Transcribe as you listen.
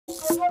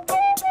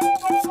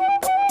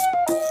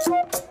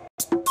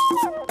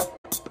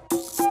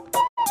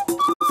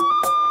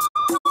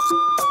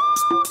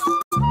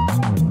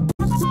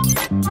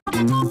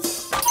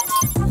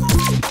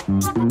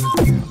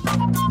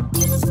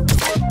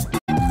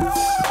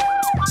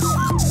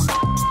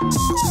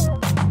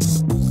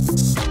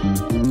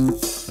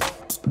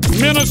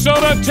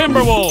Minnesota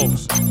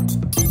Timberwolves.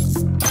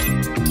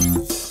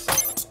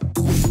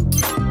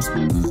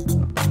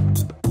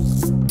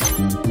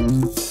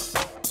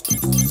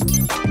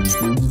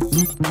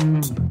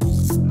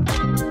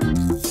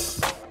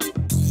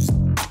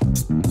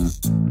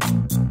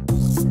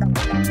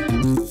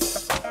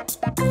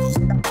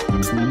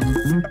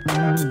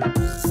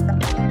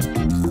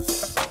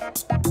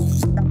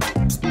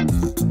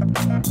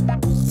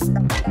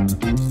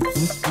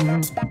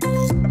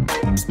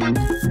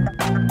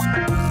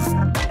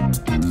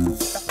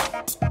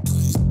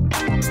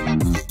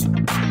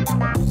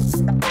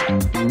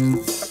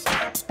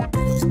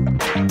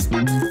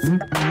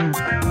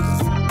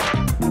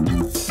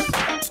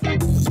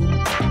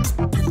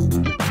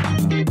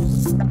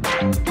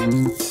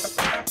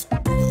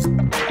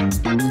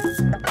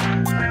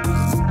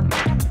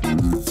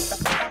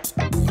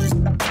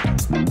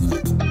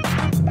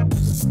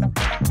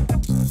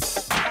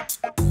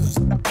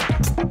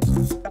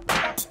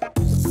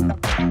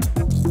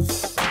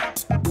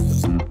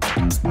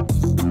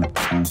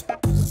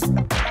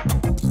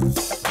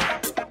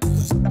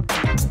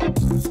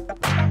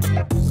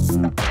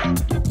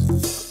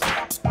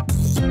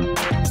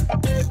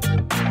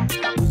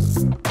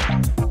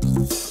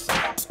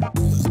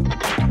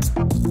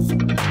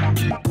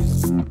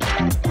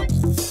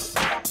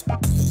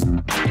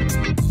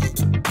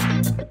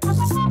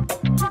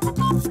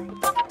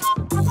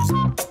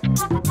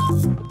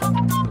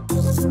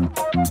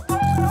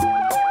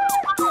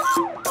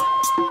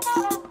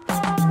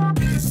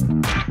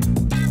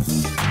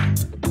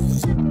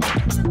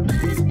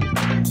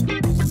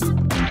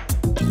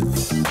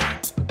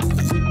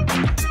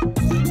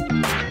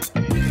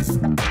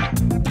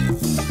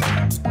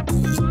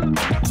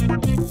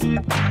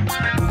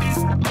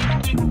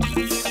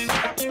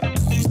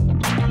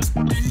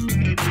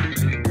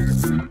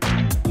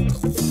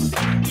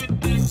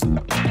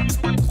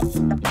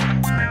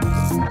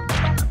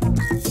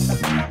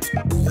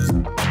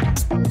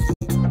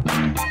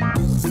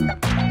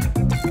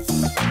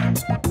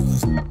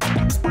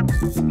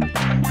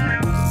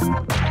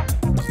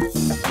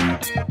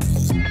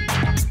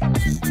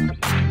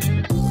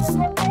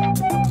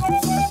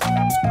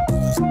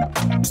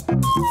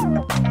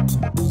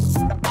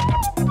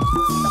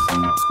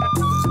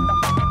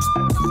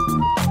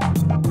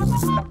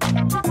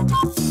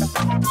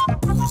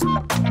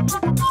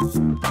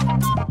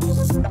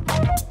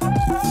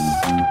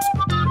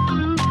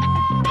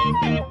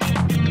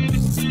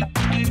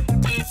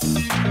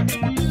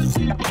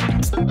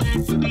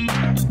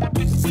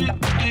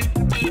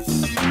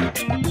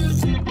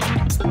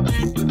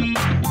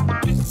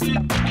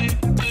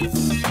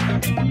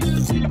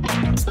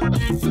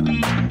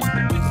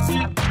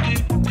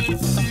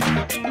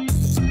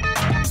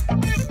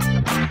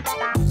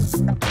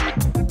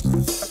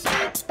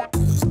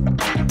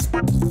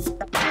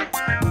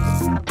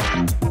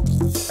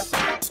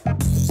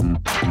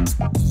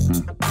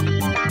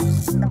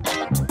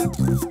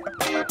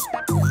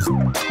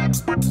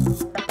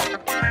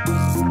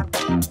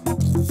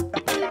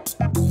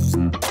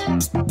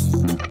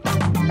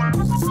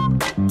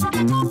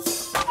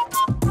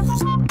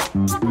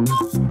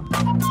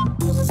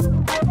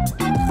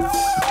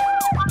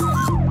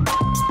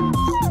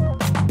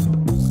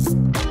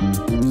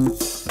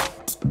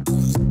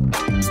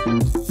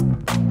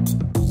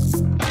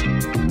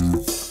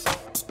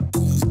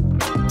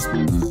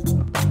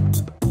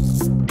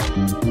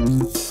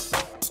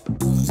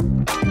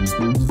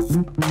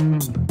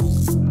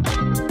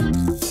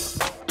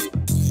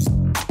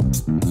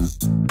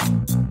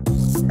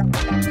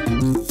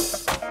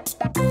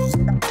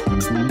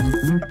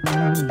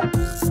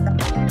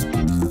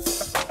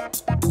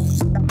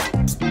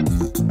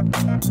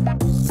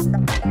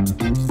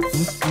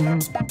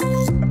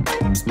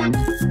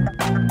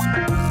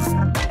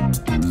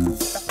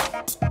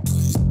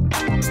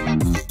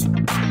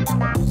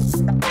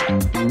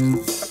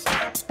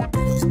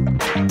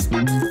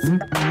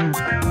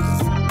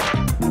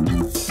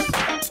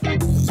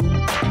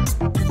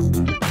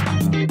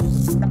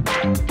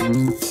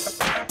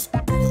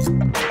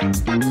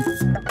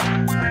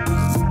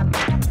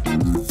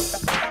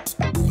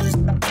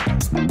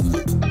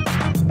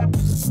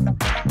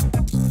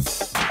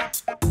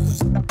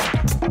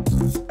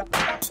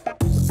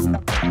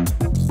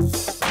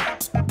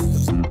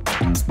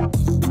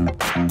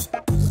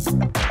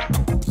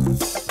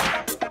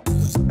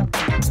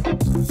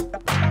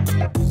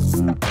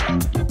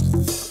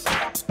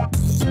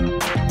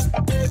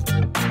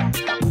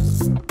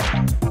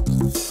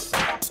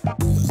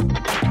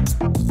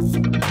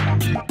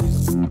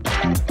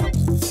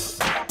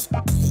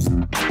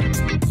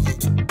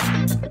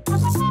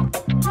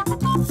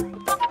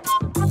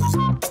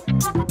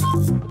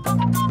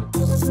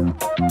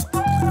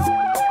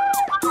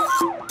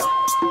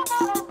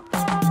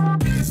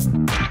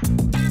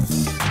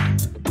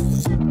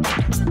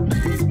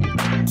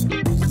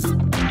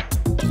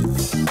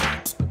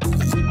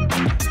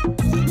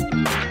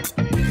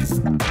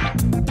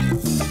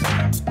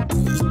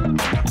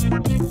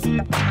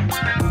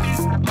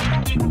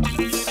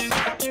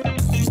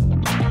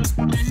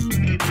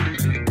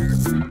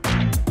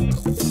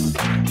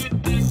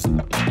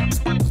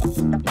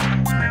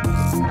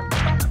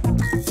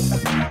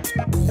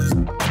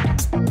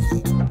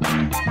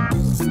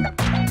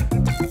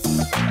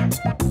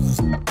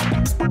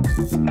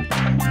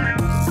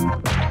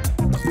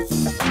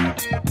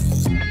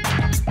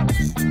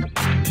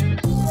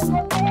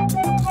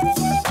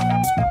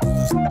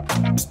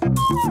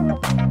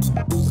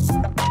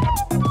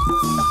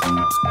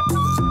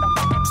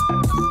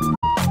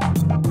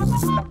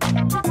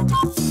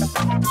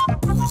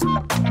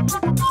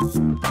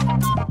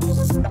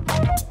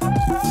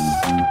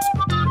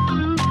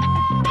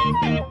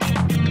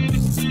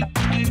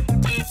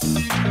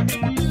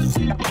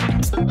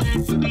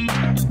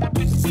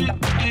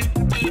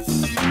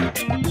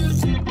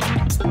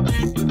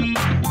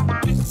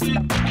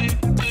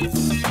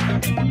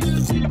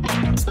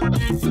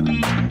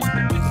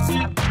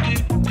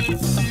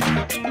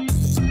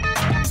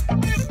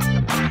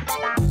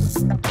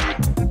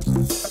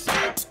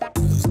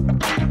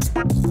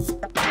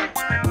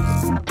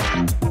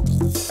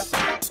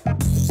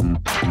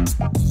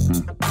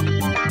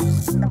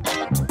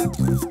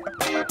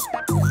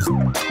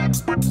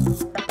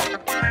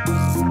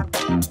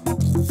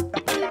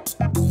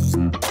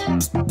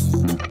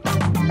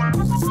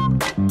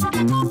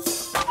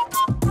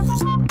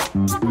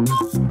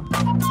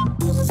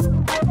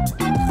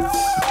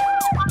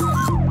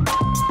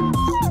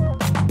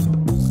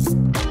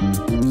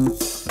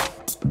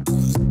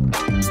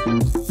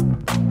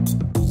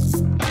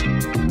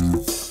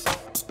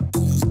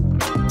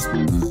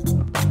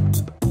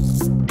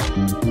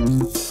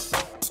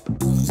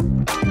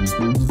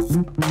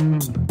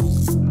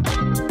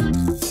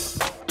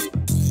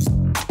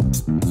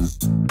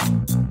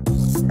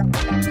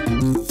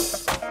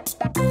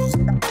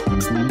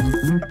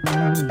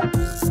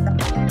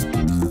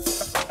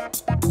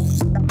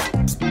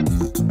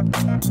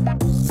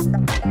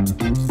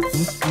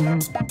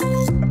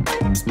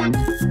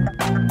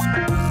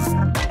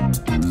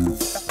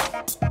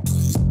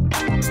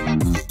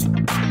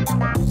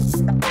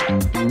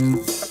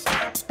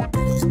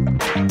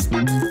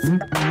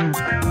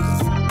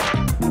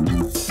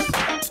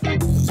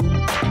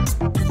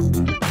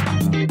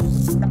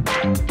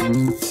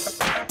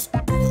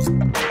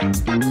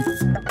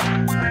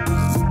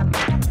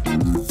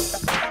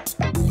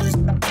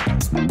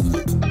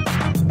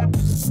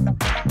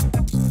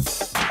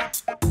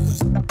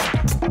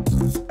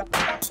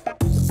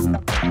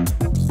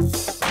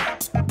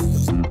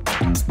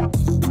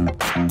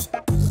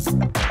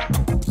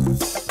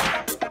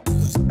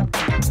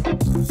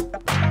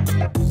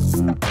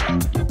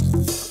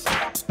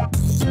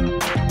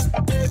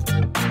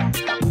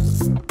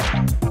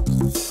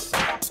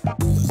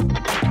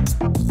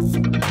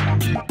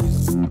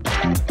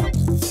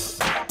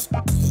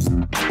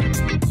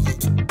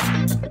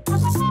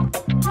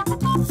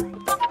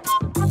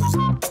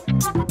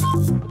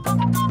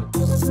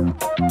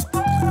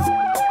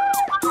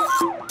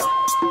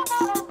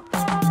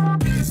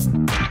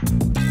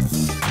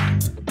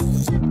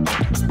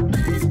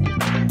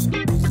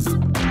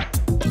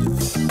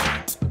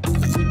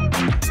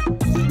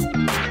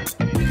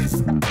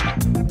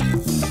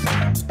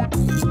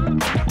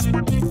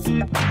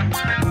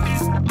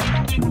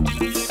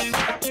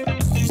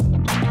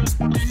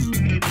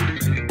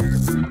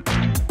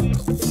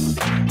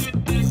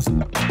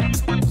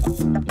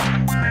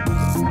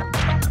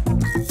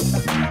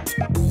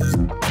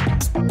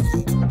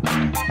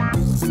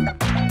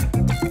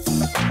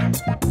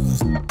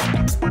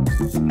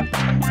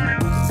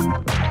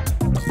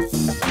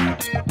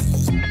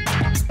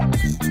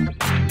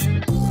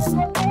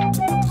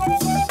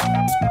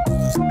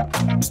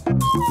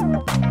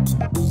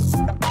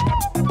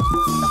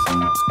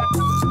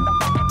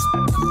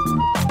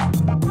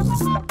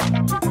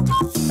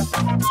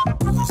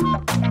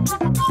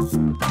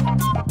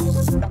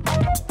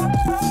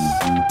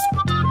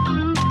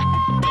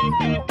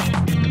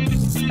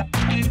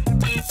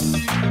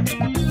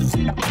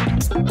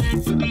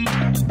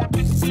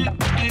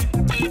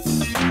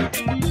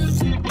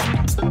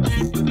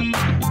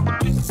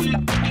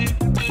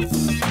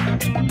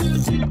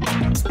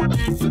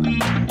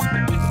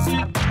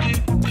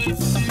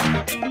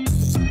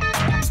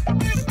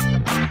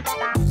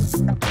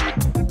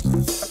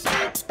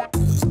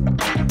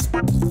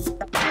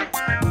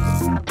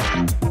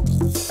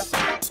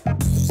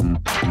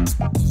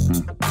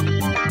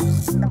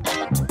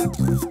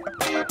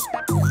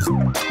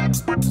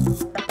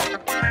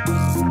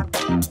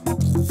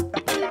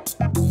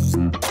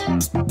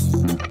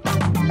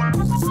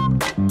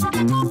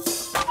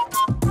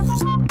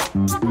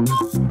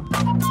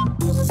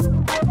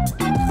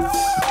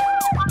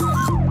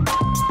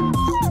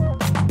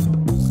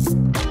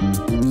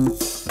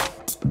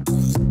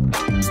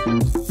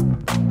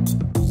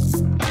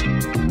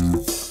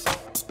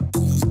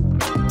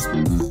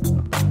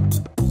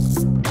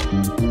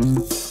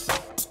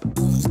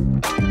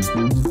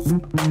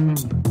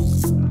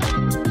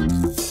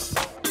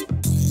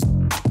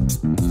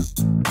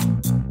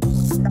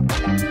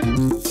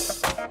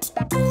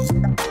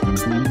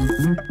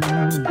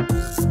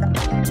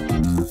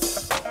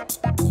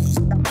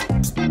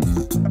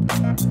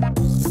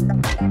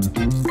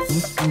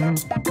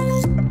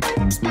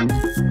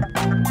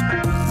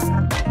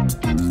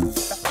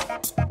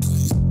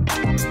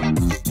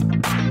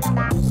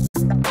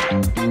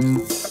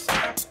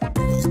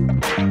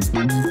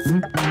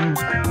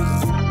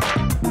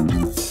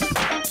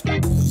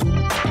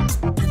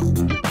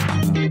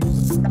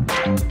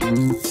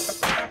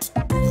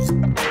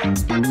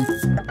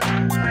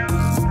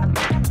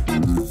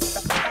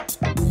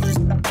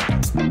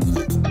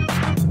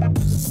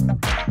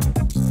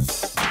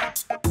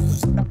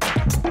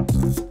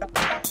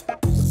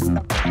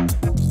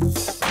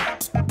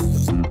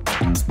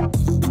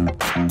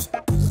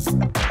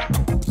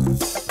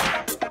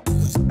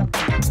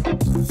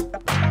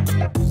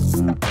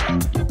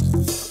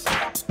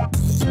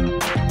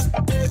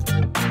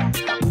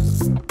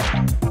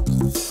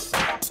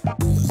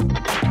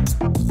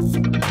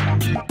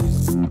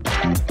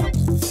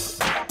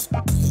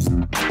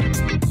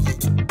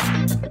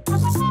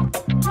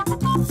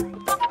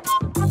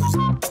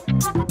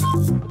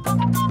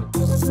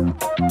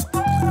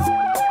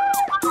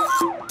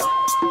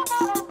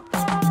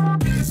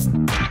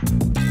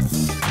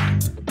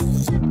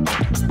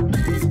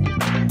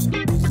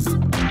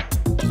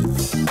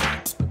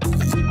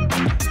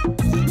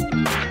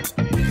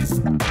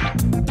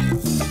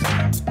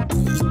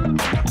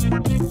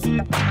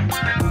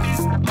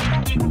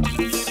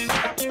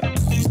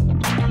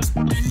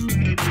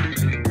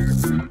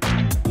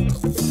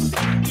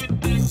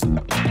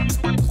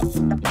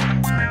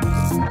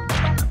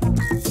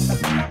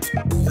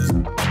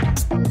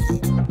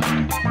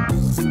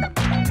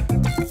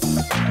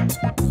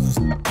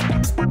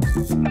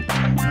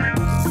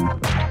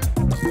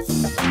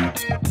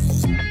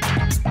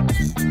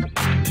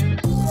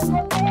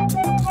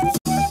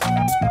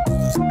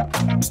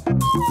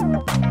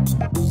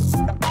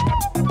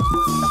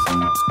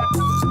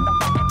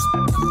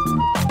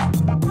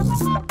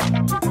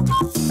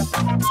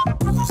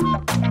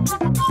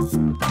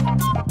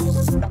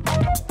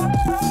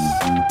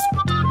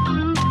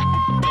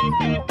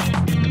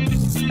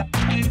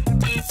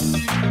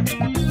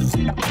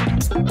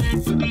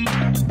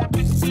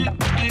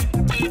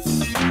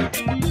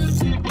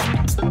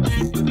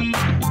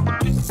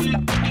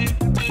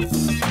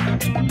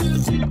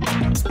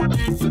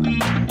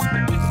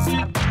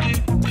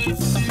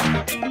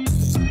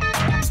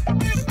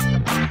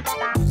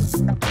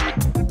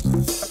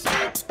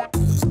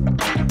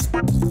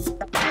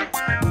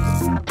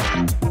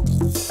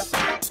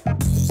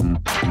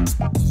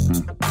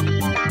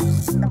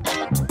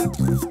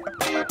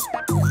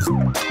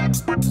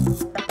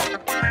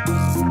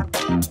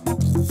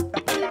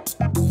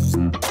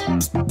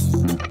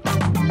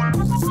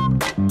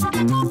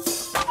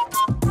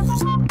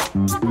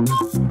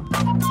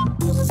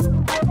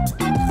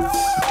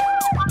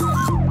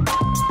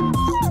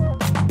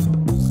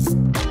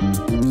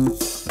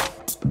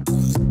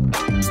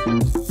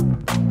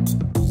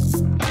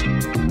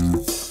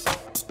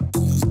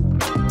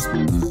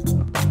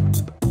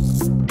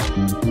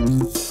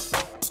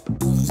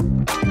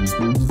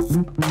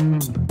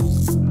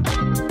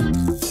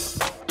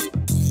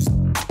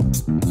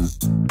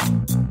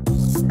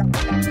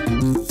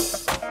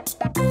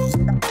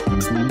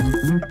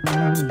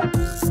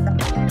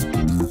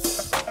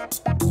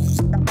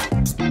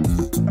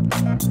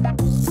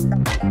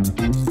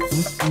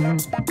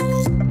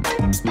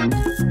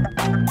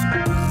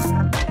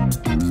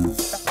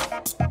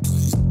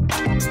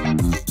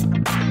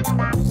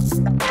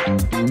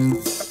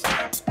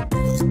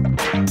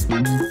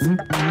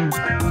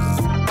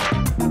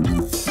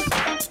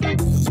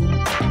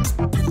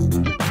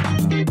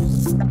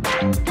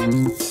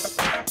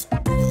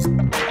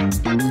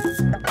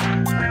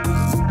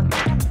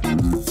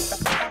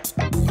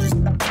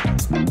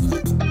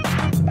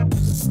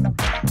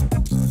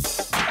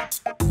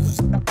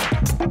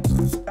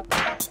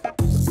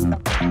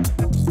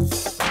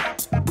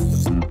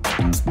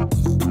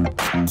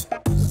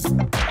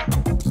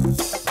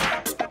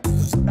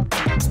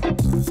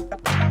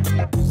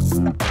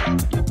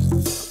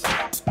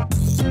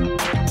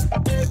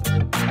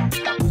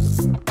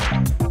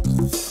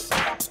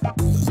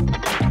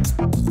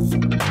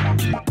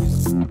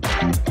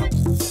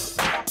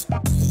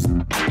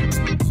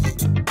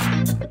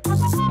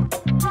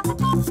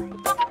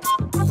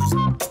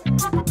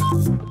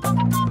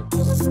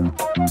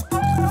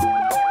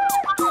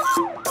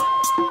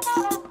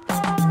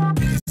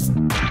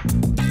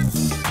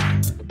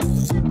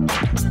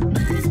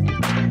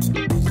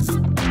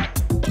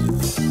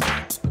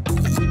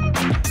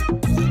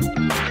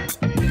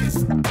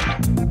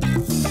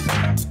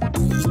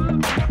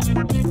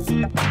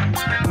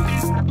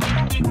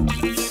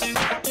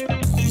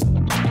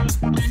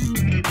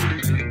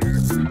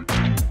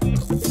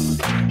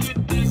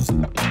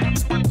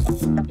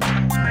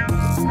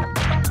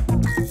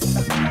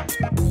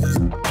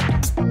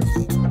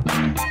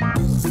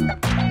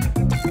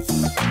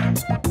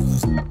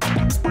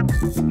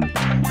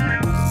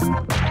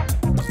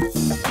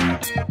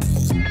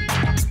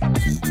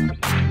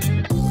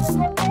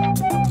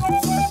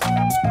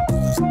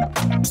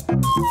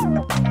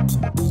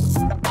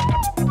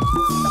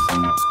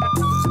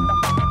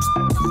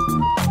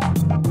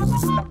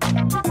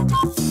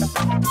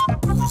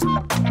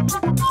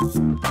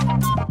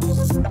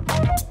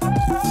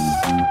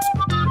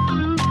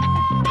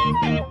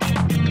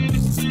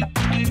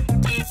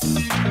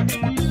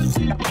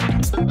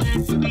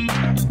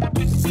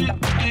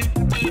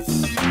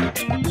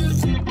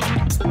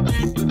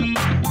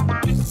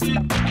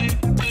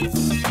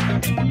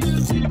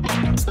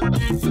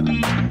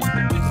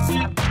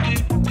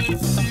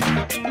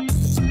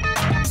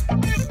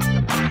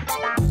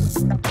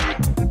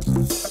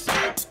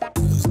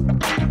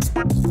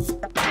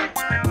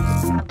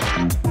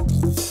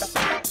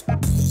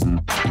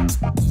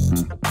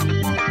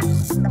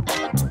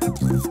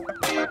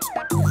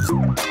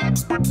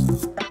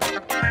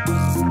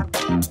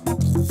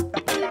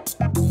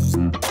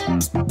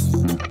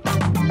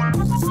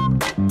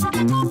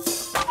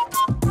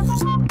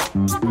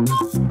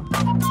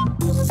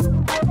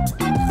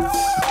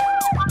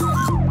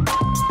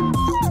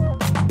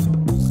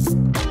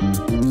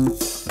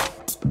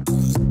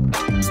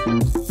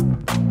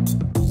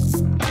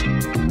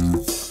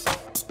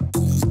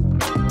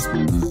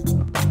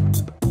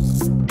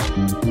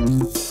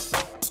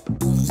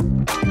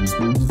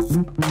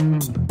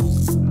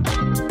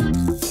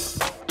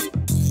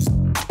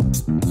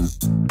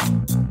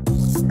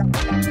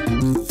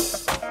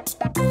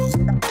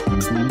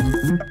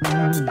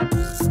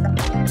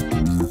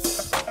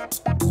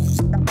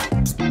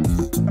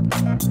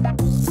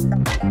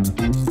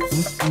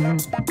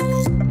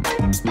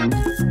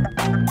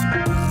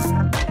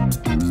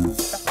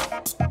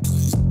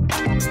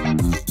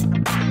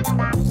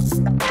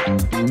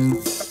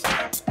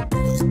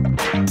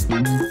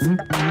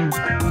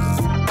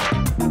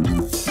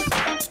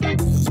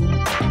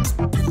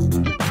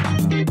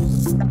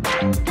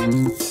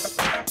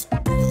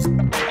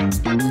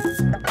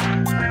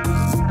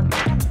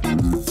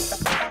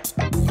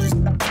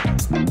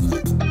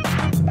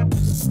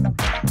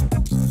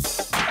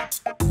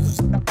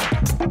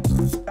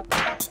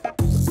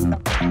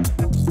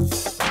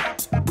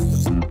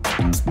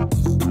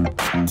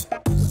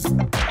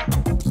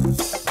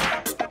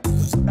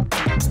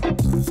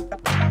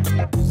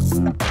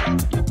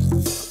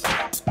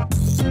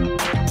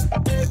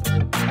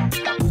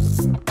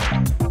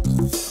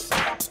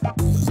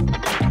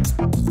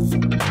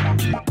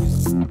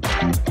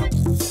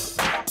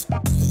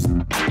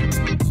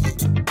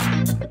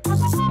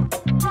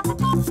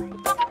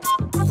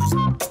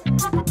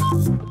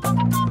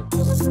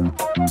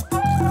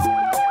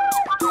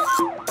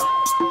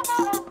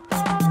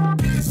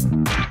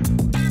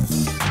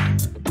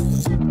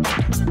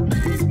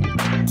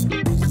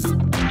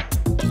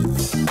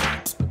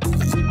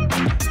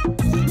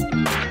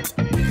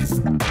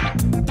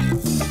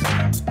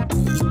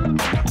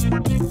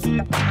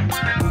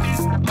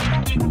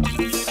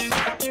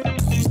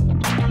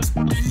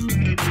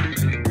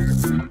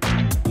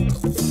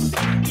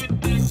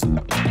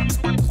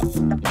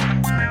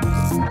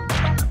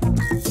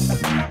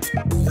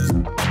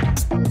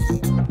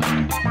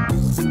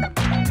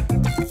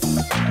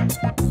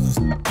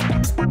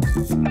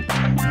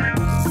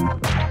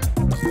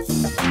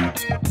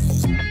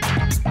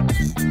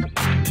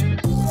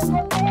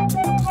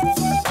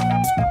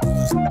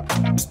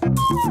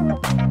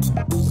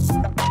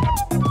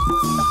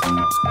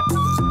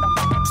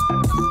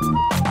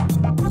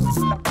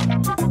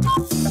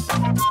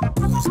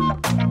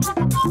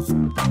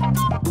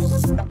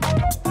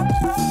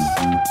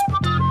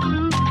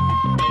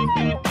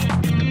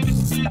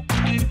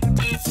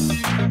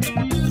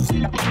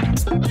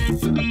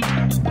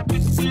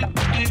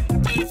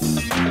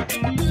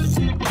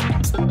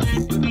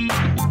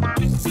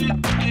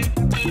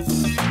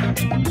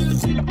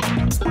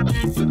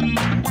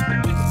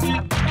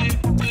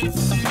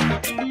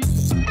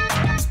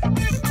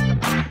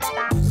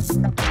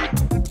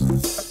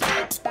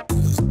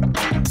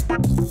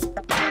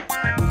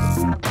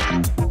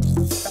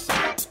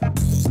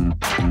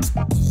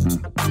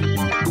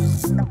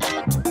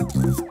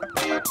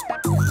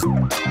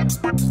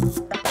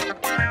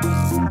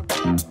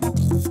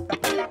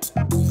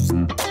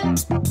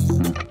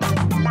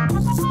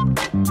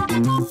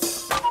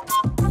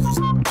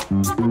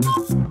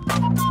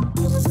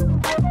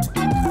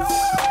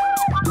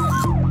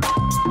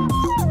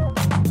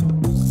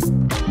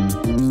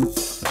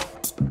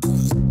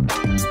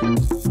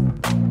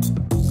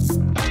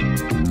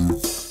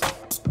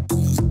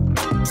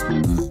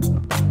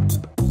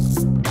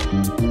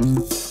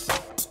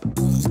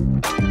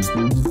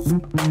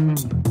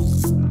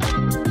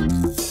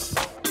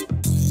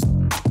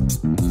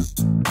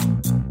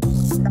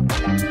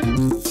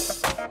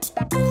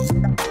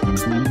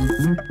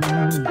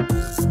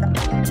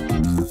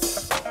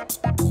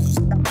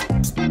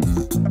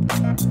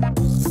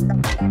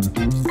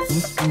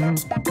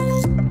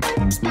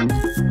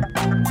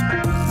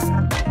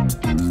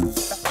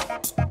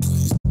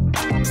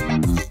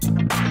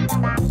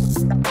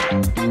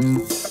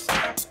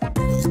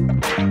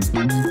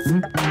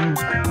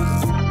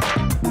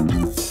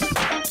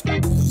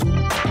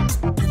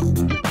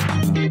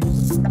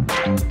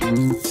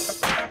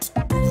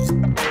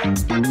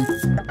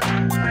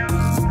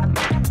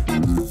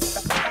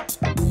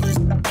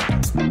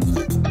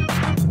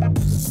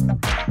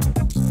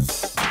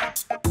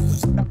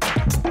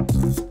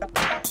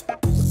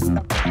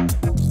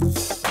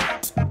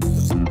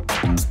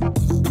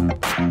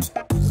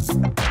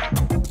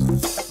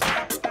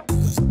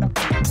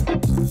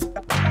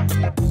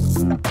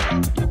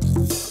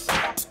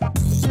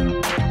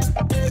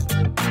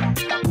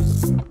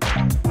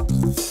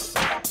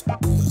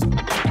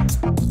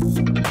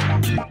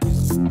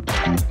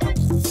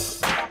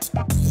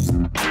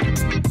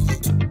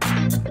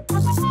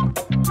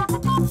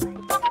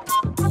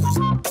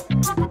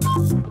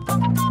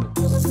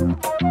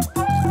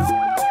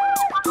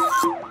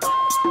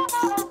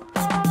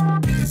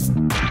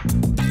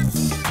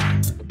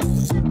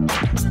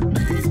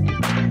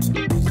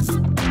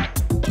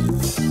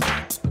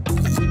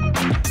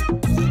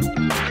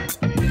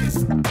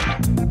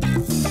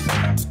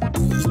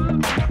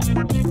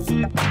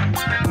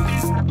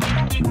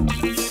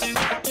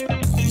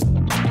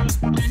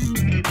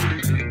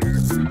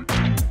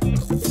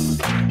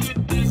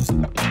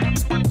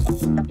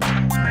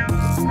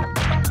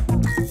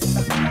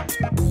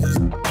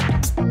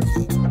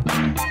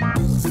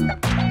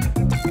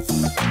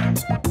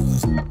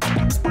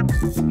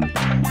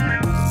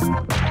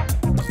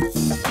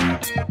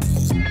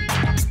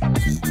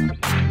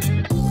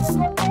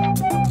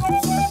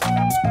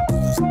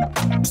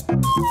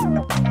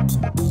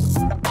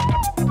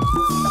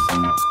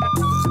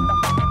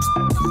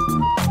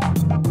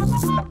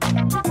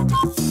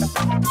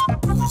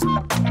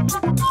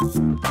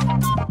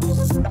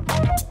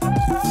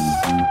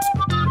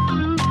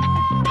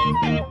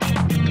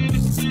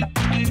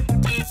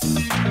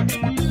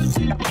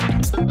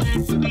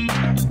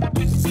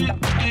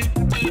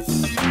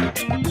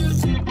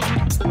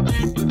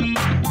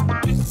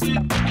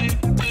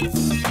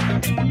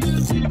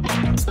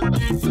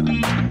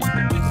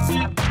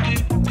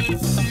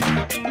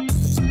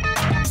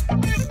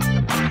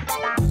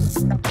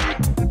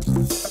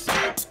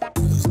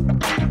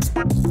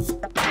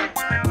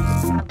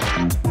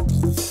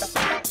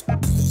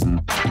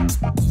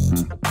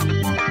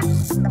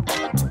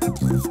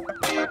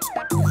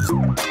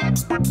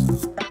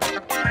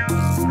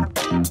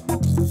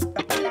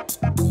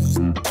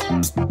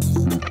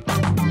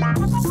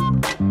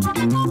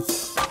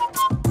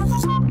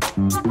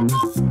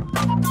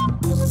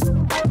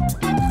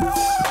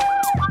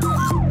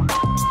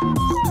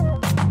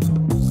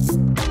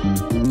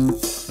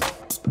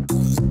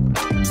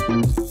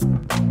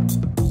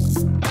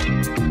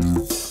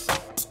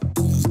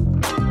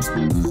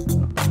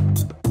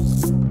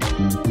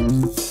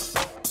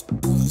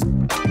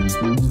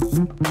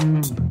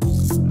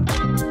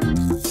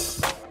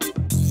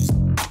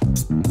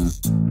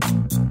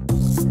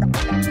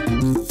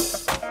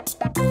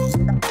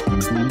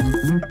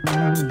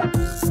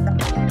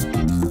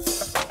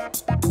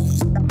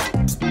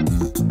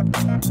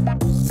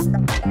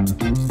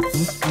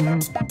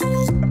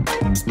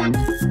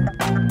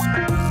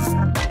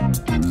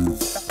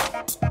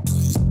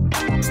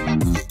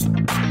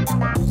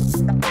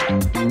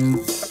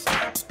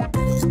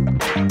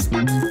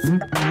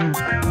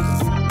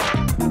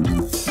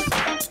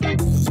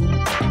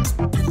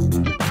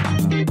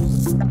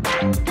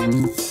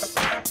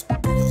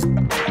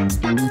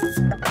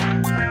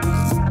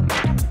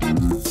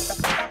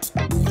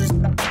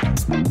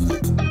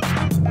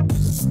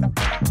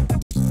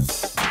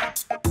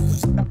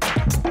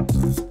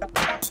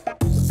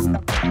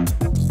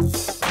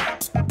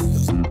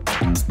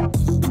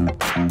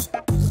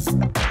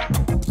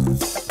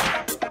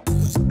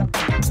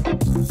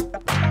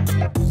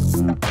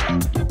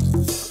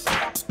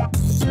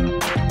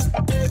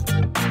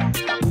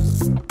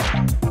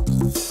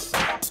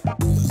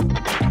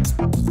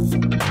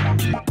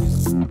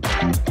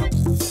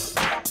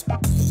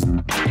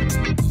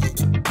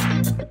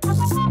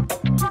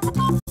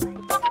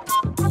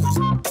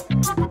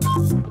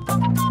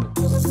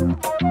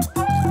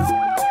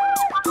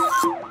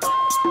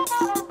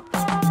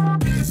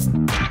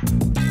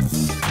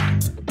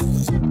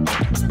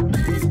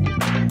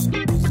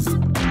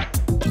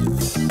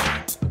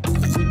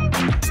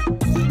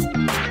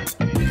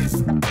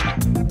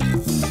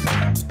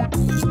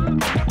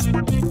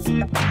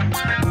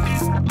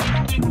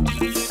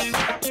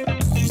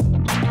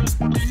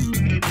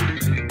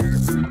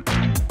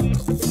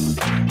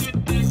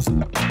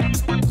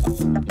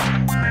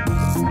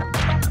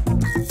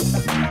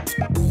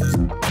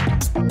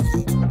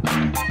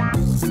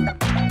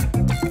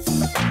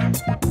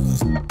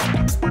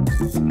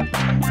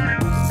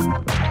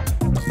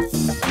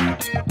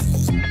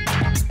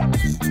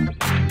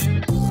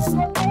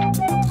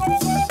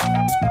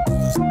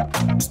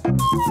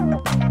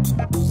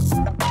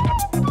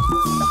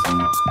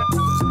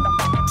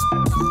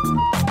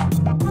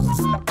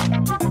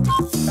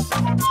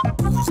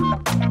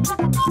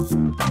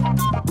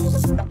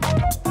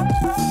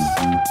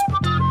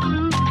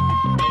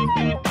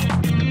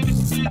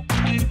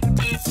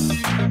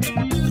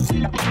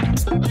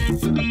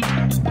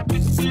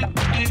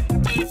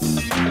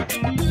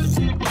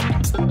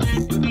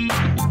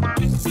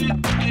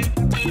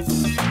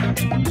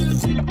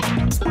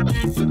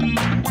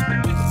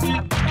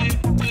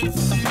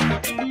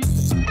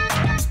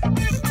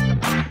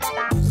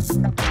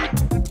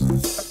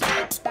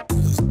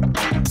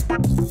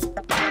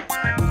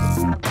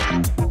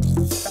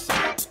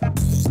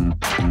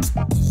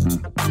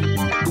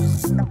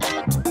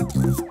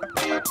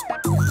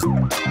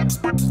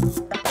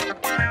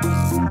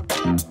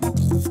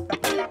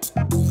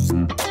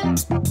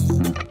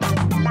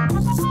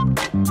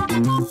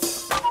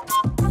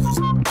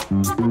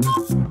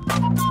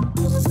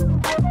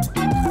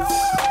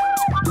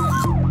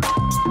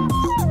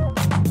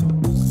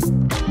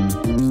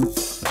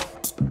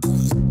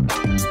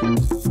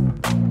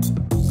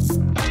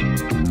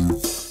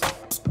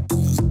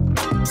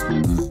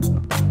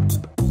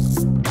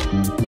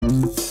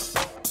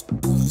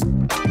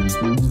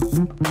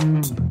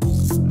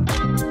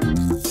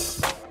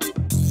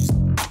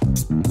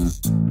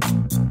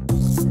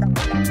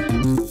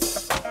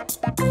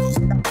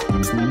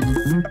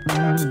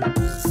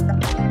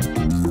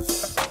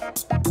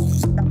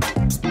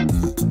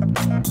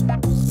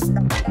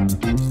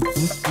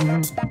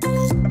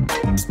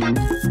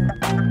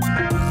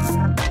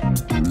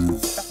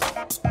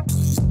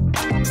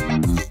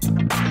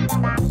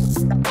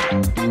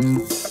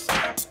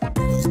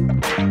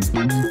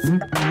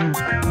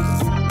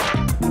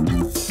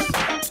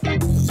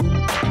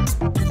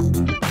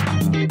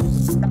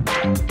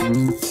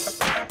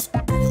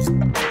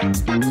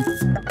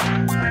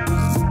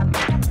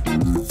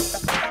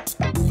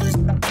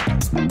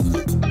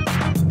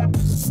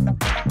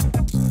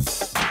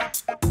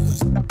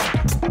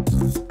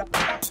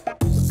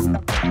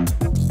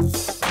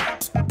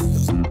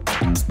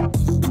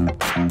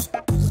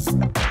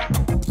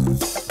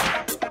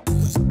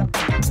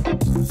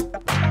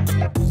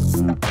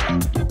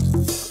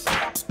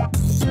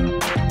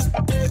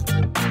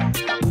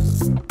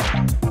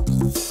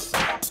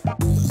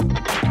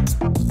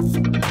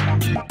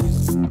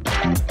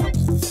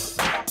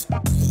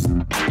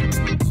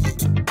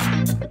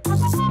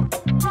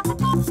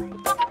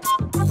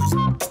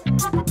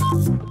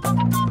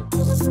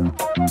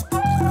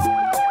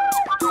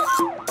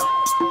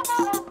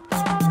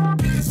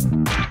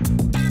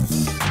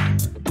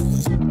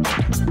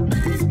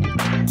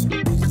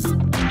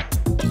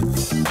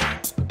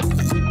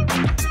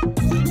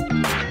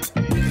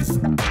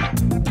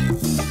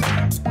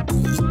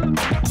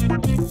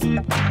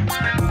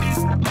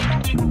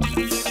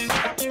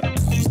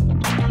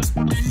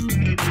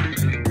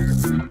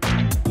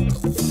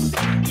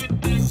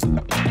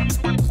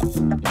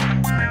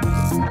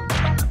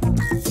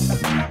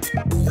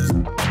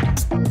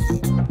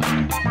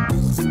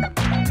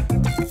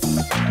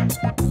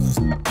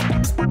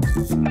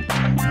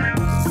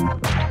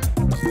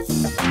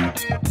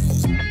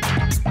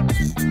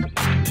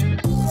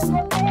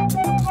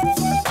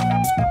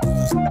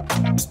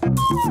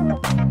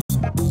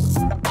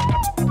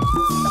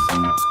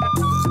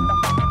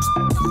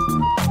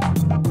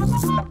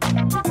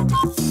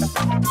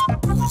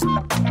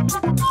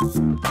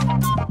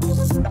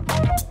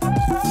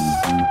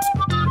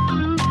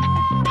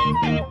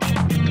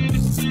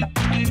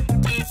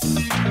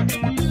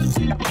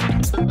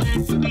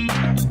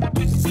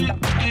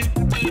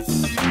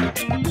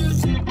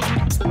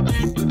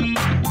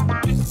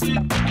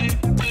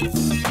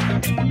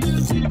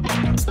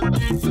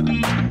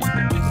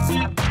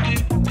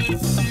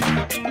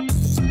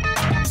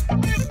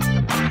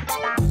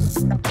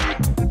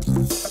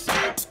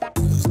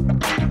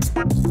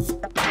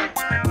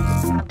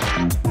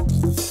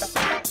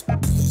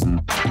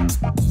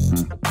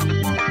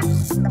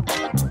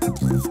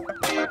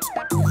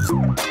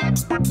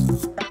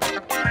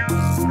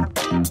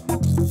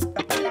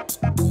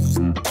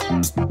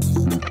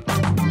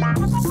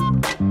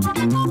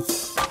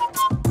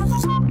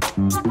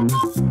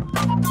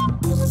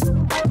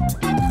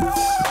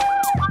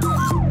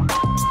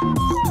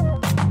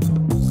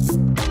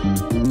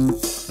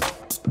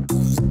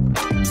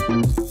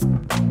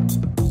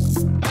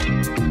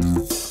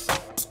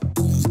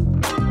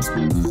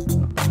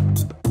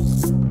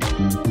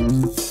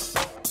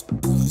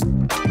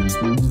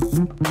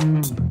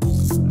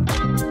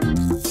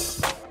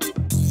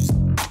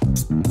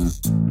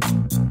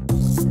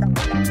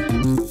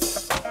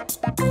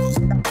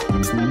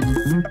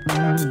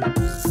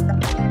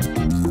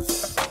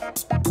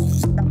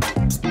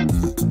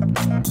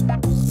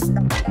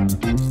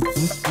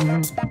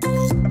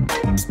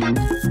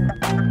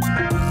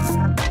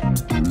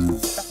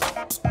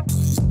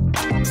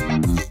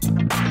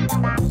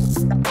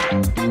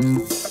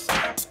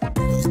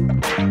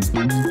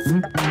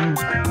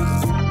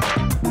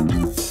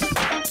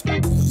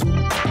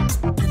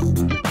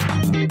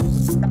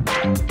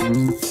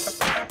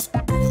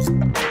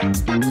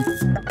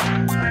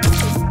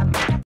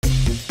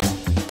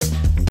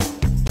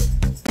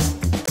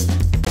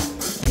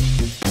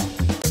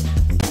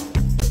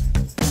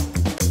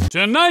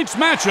 Tonight's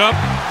matchup,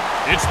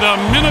 it's the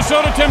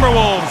Minnesota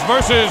Timberwolves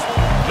versus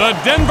the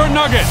Denver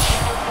Nuggets.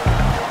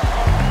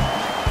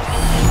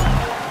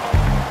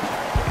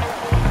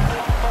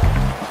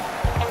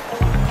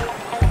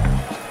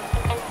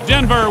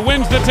 Denver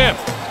wins the tip.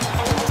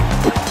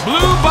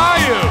 Blue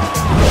Bayou.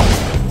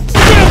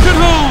 Jams it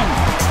home.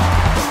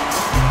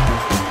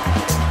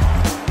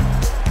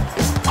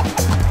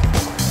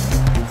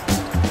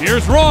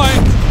 Here's Roy.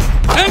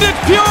 And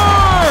it's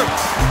pure!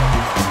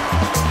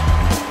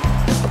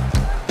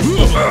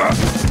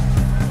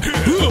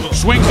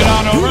 Swings it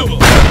on over.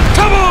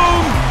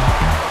 Kaboom!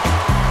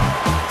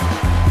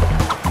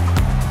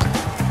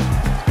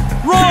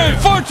 Roy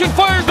farts and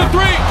fires the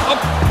three. Oh,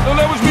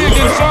 that was me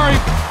again, sorry.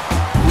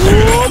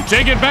 Whoa,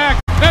 take it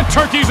back. That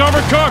turkey's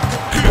overcooked.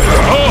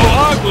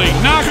 Oh, ugly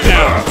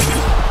knockdown.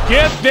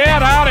 Get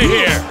that out of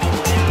here.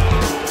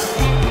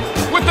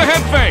 With the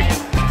head fake.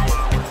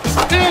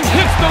 And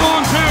hits the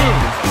long two.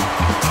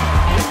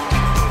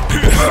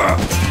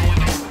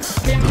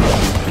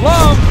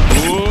 Love.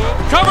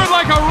 Covered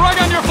like a rug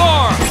on your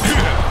floor.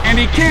 And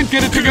he can't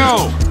get it to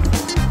go.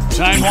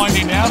 Time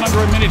winding down,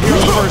 under a minute here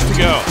in the first to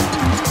go.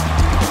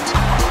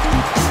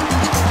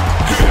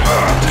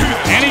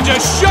 And he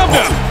just shoved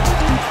him.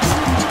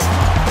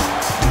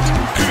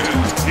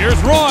 Here's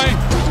Roy.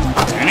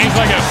 And he's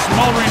like a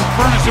smoldering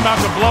furnace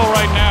about to blow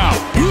right now.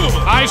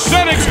 I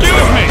said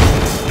excuse me.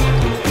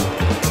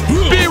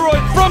 B-Roy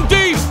from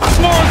deep.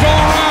 S'mores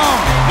all around.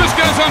 This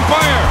guy's on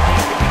fire.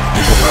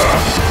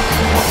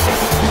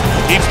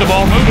 Keeps the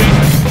ball moving.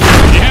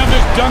 You have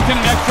this dunked in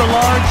an extra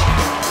large.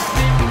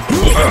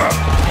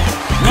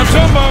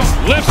 Mutombo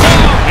lifts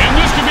off, and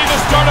this could be the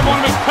start of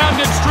one of his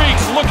patented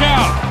streaks. Look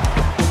out.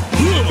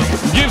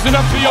 Gives it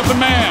up to the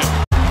open man.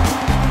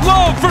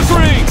 Low for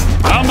three.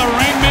 On the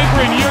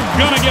rainmaker, and you're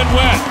gonna get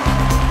wet.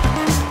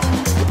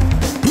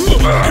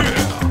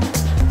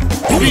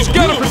 He's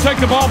got to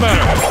protect the ball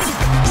better.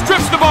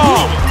 Strips the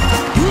ball.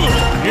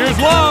 Here's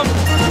Love.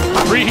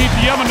 Preheat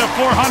the oven to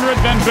 400,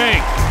 then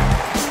bake.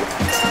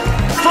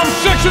 From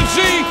Section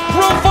C,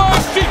 row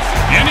 5,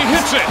 and he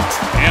hits it.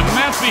 And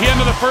that's the end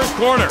of the first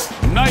quarter.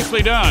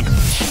 Nicely done.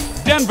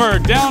 Denver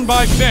down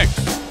by 6.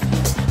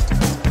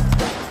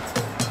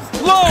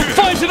 Lowe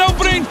finds an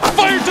opening,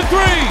 fires a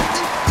three.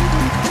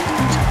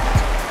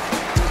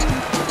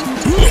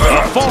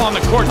 A fall on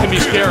the court can be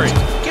scary.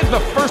 Get the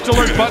first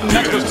alert button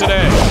necklace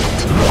today.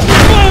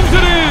 Slams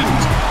it in.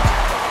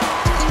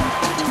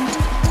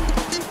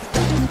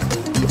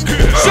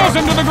 Shoves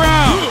him to the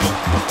ground.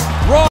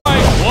 Roy,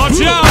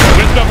 watch out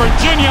with the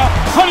Virginia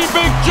Honey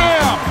Baked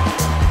Jam.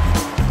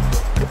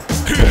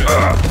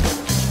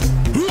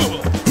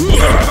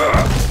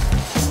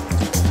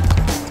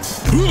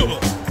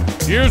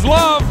 Here's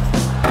Love.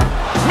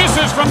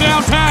 Misses from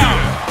downtown.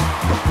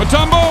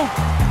 Mutombo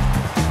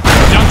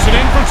dunks it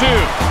in for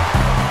two.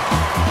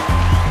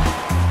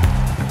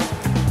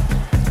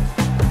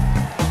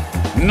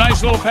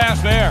 Nice little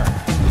pass there.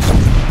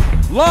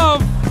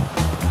 Love.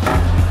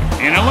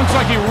 And it looks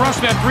like he rushed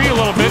that three a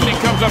little bit, and he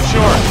comes up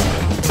short.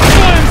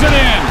 Slams it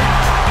in.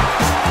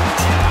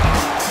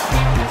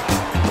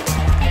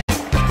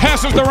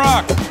 Passes the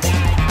rock.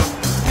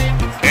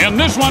 And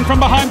this one from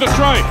behind the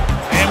stripe.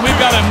 And we've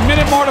got a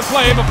minute more to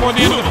play before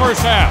the end of the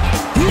first half.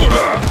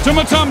 To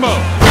Mutombo.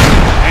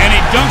 And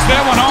he dunks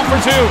that one home for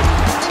two.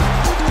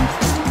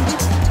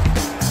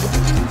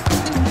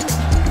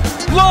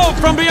 Low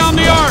from beyond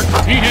the arc.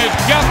 He has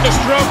got the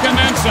stroke and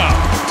then some.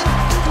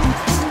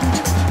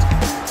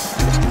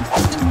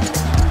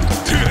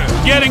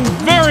 Getting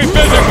very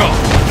physical.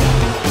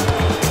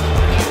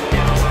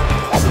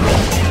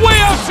 Way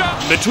outside.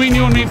 Between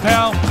you and me,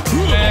 pal,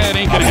 that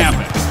ain't gonna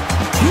happen.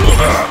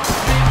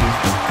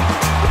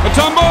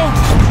 Mutombo.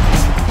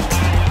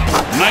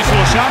 Nice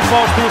little shot,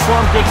 falls through for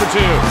him, good for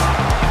two.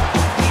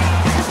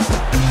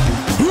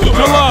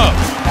 To Love.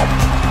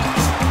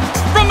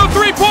 From the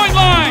three-point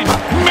line,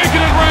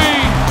 making it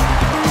rain.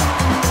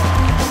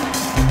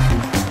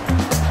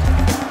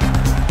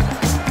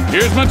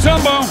 Here's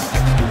Mutombo.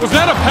 Was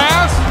that a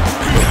pass?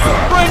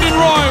 Brandon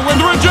Roy with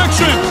the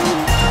rejection.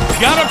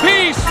 Got a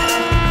piece.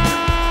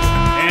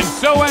 And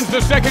so ends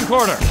the second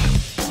quarter.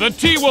 The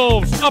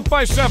T-Wolves up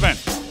by 7.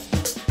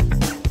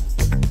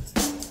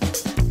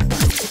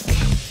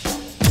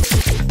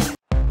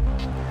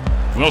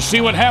 We'll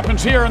see what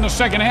happens here in the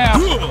second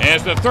half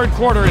as the third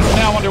quarter is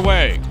now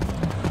underway.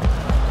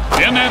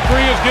 And that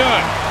three is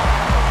good.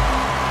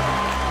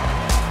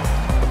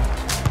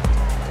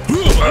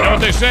 You know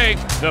what they say,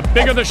 the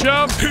bigger the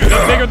shove,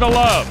 the bigger the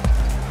love.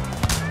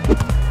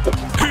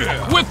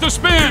 With the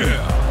spin.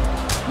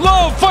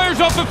 Love fires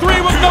up the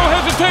three with no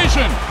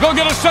hesitation. They'll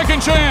get a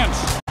second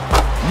chance.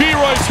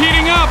 B-Roy's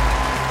heating up.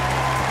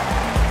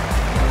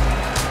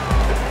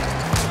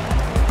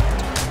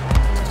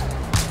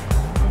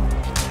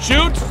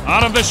 Shoots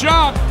out of the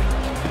shot.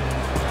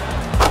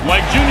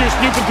 Like Junior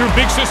snooping through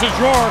Big Sis's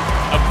drawer,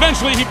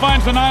 eventually he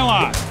finds the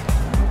nylon.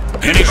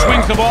 And he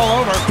swings the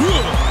ball over.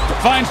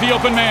 Finds the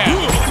open man.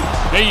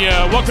 Hey,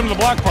 welcome to the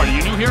block party.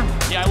 You new here?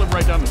 Yeah, I live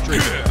right down the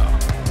street.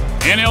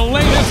 And he'll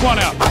lay this one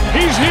up.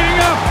 He's heating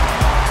up.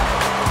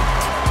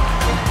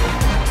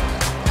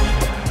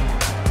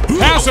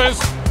 Passes.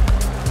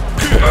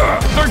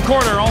 Third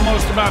quarter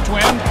almost about to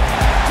end.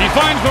 He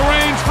finds the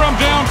range from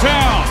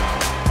downtown.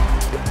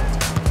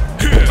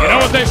 You know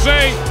what they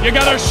say? You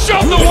gotta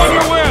shove the one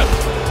you're with.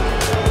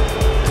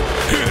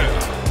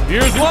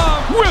 Here's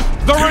Love with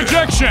the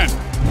rejection.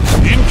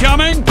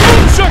 Incoming.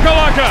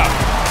 Shakalaka.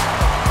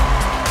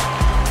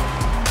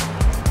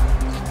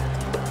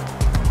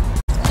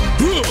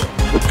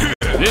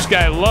 This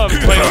guy loves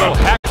playing a little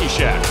hacky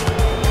shack.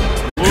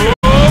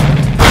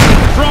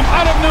 From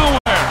out of nowhere.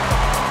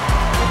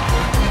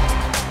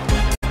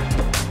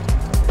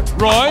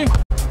 Roy.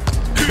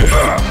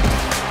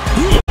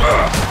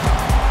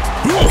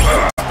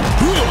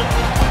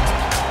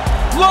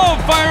 Love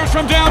fires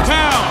from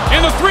downtown,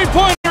 and the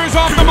three-pointer is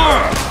off the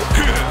mark.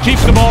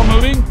 Keeps the ball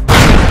moving.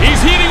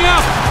 He's heating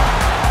up.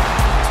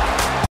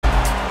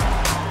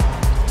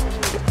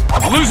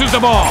 Loses the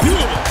ball.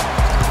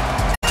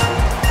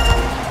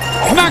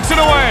 Knocks it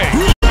away.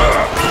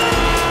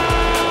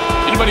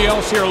 Anybody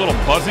else hear a little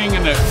buzzing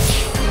in the... I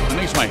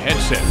think it's my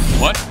headset.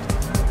 What?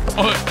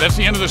 Oh, that's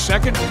the end of the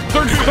second?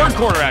 Third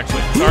quarter,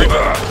 actually. Sorry.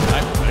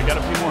 I got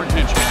a few more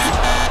attention.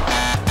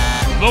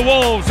 The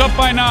Wolves up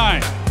by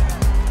 9.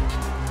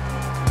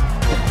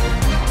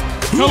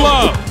 To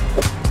Love.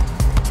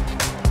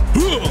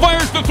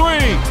 Fires the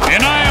three.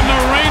 And I am the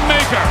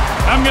rainmaker.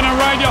 I'm going to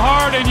ride you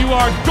hard, and you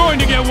are going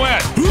to get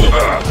wet.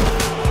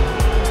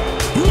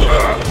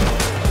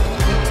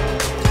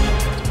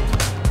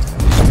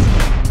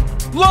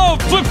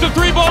 Love flips the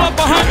three ball up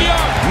behind the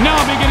arc.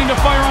 Now beginning to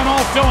fire on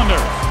all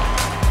cylinders.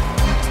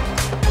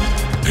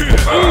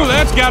 Ooh,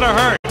 that's gotta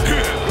hurt.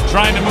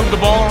 Trying to move the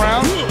ball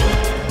around.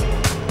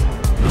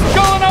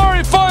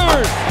 Gallinari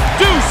fires.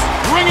 Deuce,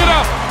 ring it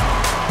up.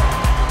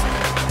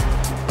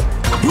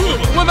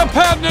 With a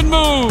patented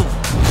move.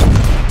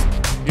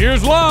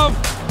 Here's Love.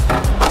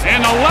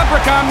 And the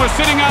Leprechaun was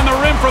sitting on the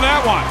rim for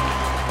that one.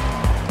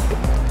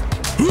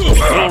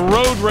 Little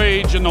road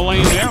rage in the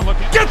lane there.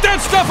 Get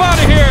that stuff out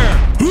of here!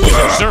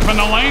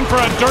 Surfing the lane for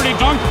a dirty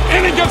dunk,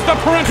 and he gets the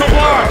parental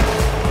block.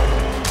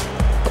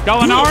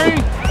 Gallinari?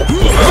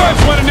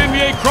 That's what an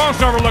NBA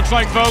crossover looks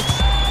like,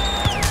 folks.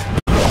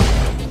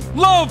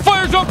 Love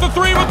fires up the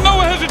three with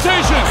no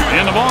hesitation.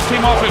 And the ball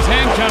came off his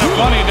hand, kind of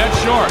funny, that's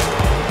short.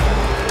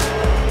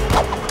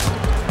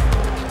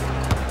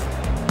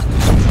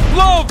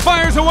 Love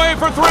fires away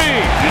for three.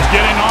 It's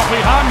getting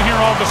awfully hot in here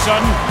all of a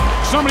sudden.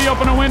 Somebody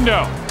open a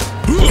window.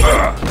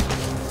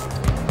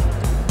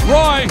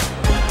 Roy,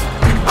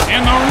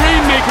 and the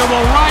Rainmaker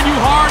will ride you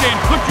hard and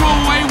put you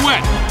away wet.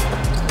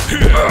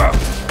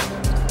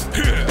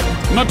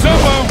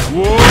 Mutombo,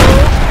 whoa,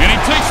 and he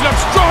takes it up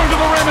strong to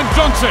the rim and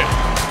dunks it.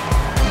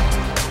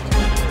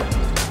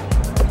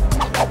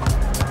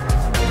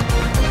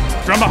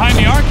 From behind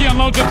the arc, he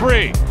unloads a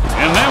three,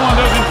 and that one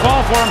doesn't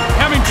fall for him,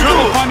 having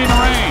trouble finding the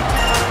range.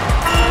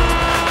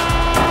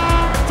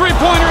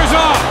 Three-pointer is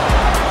off.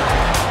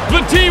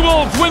 The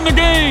T-Wolves win the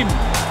game.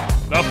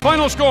 The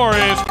final score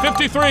is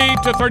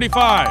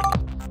 53-35.